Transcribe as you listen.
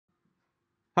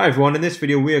Hi everyone, in this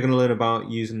video we are going to learn about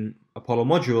using Apollo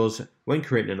modules when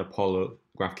creating an Apollo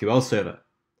GraphQL server.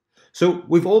 So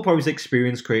we've all probably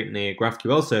experienced creating a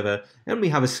GraphQL server and we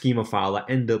have a schema file that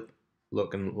end up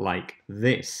looking like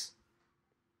this.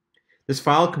 This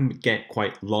file can get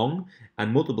quite long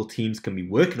and multiple teams can be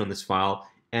working on this file,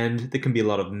 and there can be a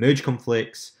lot of merge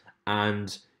conflicts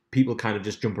and people kind of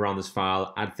just jump around this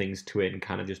file, add things to it and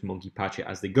kind of just monkey patch it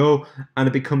as they go, and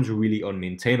it becomes really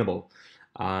unmaintainable.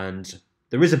 And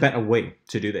there is a better way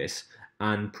to do this.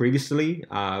 And previously,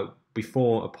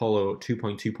 before Apollo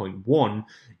 2.2.1,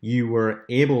 you were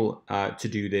able to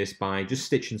do this by just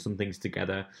stitching some things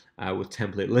together with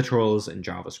template literals and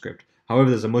JavaScript. However,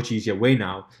 there's a much easier way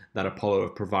now that Apollo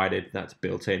have provided that's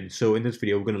built in. So in this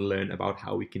video, we're going to learn about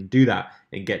how we can do that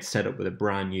and get set up with a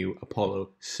brand new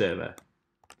Apollo server.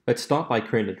 Let's start by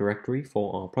creating a directory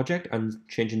for our project and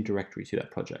changing directory to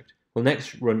that project. We'll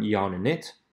next run yawn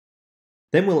init.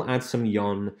 Then we'll add some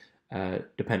yawn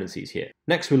dependencies here.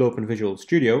 Next, we'll open Visual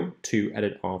Studio to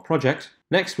edit our project.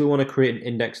 Next, we want to create an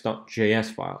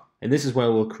index.js file, and this is where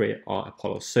we'll create our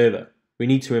Apollo server. We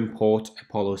need to import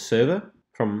Apollo server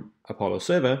from Apollo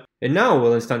server, and now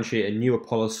we'll instantiate a new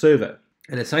Apollo server.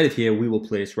 And inside of here, we will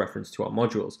place reference to our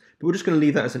modules, but we're just going to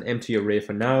leave that as an empty array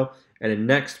for now. And then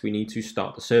next, we need to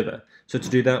start the server. So to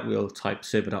do that, we'll type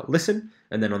server.listen,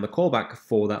 and then on the callback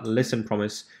for that listen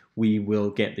promise, we will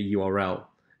get the URL,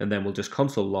 and then we'll just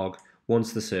console log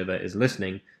once the server is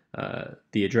listening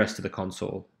the address to the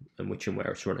console and which and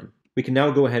where it's running. We can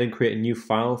now go ahead and create a new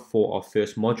file for our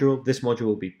first module. This module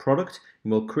will be product,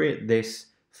 and we'll create this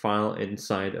file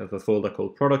inside of a folder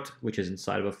called product, which is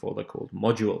inside of a folder called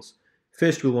modules.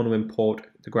 First, we'll want to import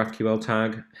the GraphQL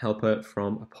tag helper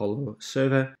from Apollo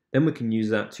server. Then we can use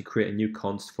that to create a new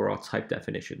const for our type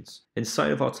definitions.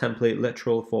 Inside of our template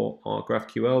literal for our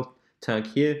GraphQL tag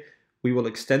here, we will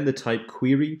extend the type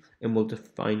query and we'll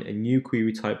define a new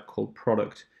query type called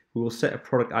product. We will set a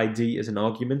product ID as an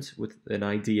argument with an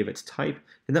ID of its type,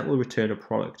 and that will return a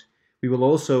product. We will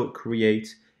also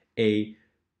create a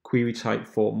query type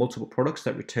for multiple products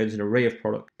that returns an array of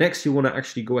products. Next, you want to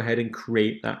actually go ahead and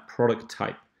create that product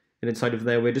type. And inside of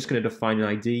there, we're just going to define an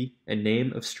ID, a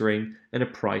name of string, and a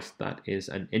price that is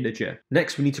an integer.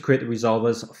 Next, we need to create the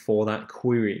resolvers for that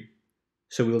query.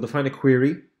 So we'll define a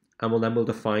query, and we'll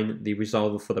define the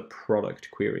resolver for the product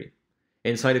query.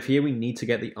 Inside of here, we need to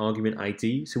get the argument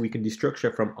ID, so we can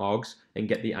destructure from args and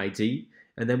get the ID,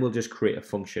 and then we'll just create a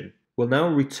function. We'll now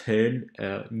return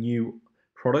a new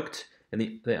product,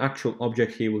 and the actual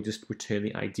object here will just return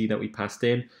the ID that we passed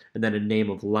in, and then a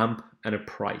name of lamp and a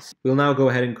price. We'll now go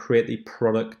ahead and create the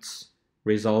products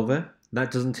resolver. That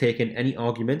doesn't take in any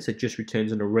arguments, it just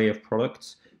returns an array of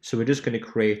products. So we're just going to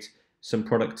create some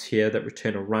products here that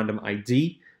return a random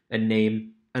ID, a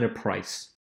name, and a price.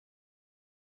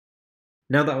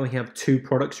 Now that we have two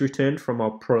products returned from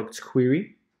our products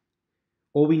query,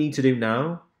 all we need to do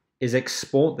now is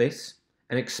export this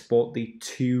and export the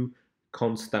two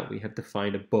const that we have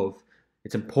defined above.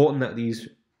 It's important that these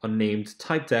are named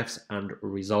type defs and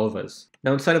resolvers.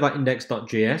 Now inside of our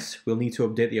index.js, we'll need to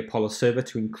update the Apollo server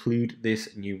to include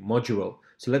this new module.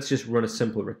 So let's just run a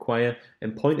simple require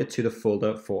and point it to the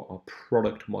folder for our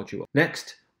product module.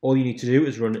 Next, all you need to do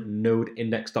is run node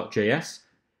index.js,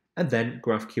 and then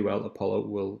GraphQL Apollo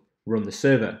will run the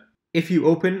server. If you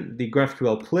open the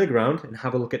GraphQL playground and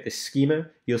have a look at this schema,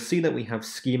 you'll see that we have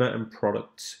schema and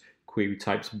products query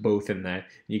types both in there.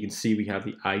 You can see we have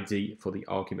the ID for the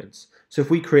arguments. So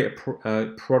if we create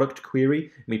a product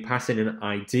query and we pass in an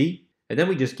ID, and then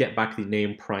we just get back the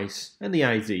name, price, and the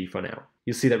ID for now,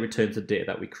 you'll see that returns the data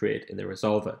that we create in the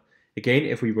resolver. Again,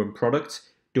 if we run product,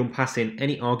 don't pass in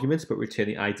any arguments but return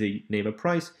the ID, name, and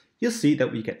price, you'll see that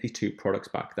we get the two products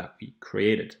back that we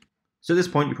created. So at this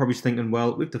point, you're probably thinking,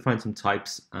 well, we've defined some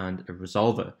types and a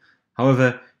resolver.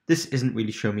 However, this isn't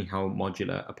really showing me how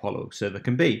modular Apollo server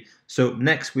can be. So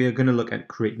next, we are going to look at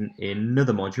creating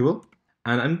another module.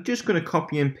 And I'm just going to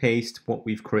copy and paste what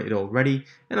we've created already,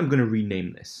 and I'm going to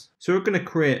rename this. So we're going to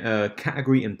create a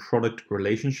category and product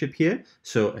relationship here.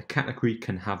 So a category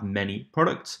can have many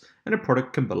products, and a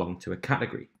product can belong to a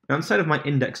category. Now inside of my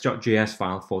index.js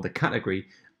file for the category,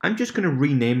 I'm just going to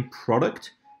rename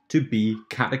product to be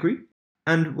category,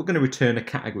 and we're going to return a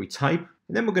category type,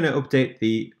 and then we're going to update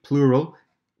the plural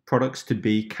products to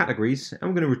be categories, and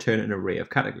we're going to return an array of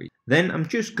categories. Then I'm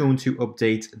just going to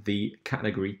update the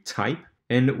category type,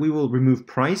 and we will remove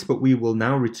price, but we will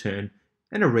now return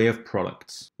an array of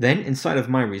products. Then inside of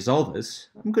my resolvers,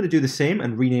 I'm going to do the same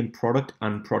and rename product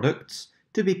and products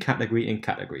to be category and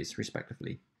categories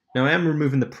respectively. Now I am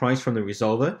removing the price from the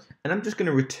resolver, and I'm just going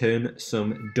to return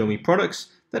some dummy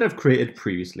products that I've created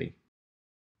previously.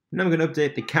 Now I'm going to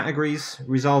update the categories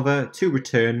resolver to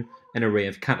return an array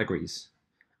of categories.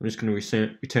 I'm just going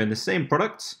to return the same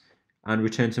products and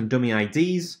return some dummy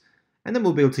IDs, and then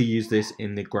we'll be able to use this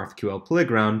in the GraphQL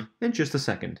playground in just a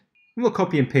second. And we'll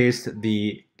copy and paste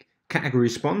the category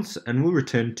response and we'll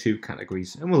return 2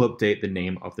 categories, and we'll update the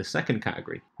name of the second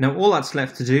category. Now all that's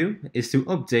left to do is to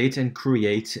update and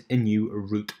create a new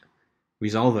root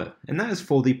resolver, and that is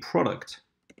for the product.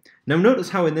 Now notice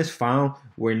how in this file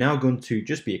we're now going to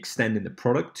just be extending the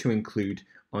product to include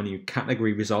our new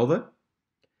category resolver.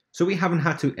 So we haven't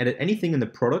had to edit anything in the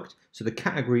product, so the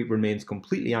category remains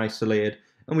completely isolated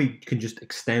and we can just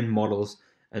extend models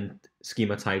and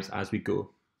schema types as we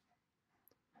go.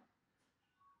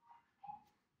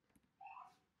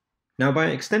 Now by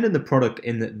extending the product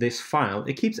in this file,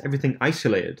 it keeps everything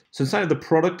isolated. So inside of the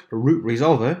product root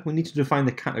resolver, we need to define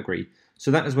the category.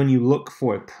 So that is when you look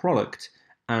for a product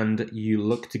and you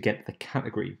look to get the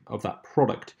category of that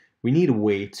product. We need a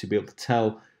way to be able to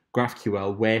tell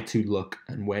GraphQL where to look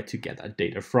and where to get that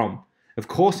data from. Of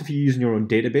course, if you're using your own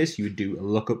database, you would do a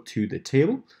lookup to the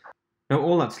table. Now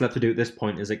all that's left to do at this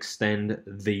point is extend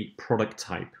the product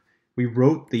type. We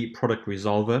wrote the product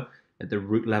resolver at the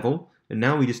root level, and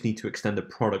now we just need to extend the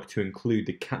product to include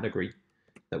the category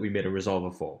that we made a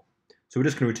resolver for. So we're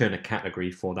just going to return a category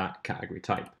for that category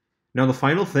type. Now the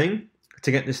final thing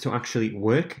to get this to actually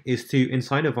work is to,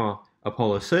 inside of our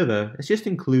Apollo server, let's just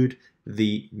include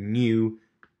the new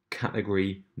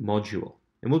category module.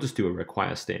 And we'll just do a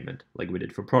require statement like we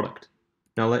did for product.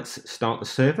 Now let's start the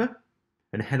server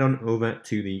and head on over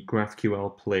to the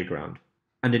GraphQL playground.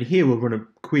 And in here we'll run a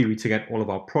query to get all of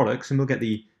our products, and we'll get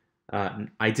the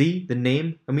ID, the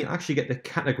name, and we actually get the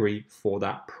category for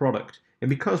that product. And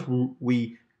because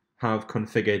we have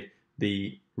configured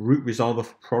the root resolver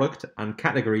for product and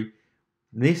category,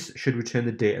 this should return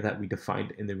the data that we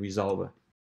defined in the resolver.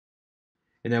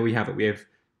 And there we have it. We have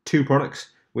 2 products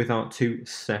with our 2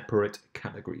 separate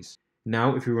categories.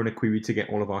 Now if we run a query to get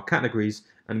all of our categories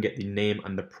and get the name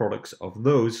and the products of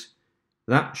those,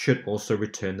 that should also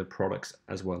return the products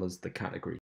as well as the category.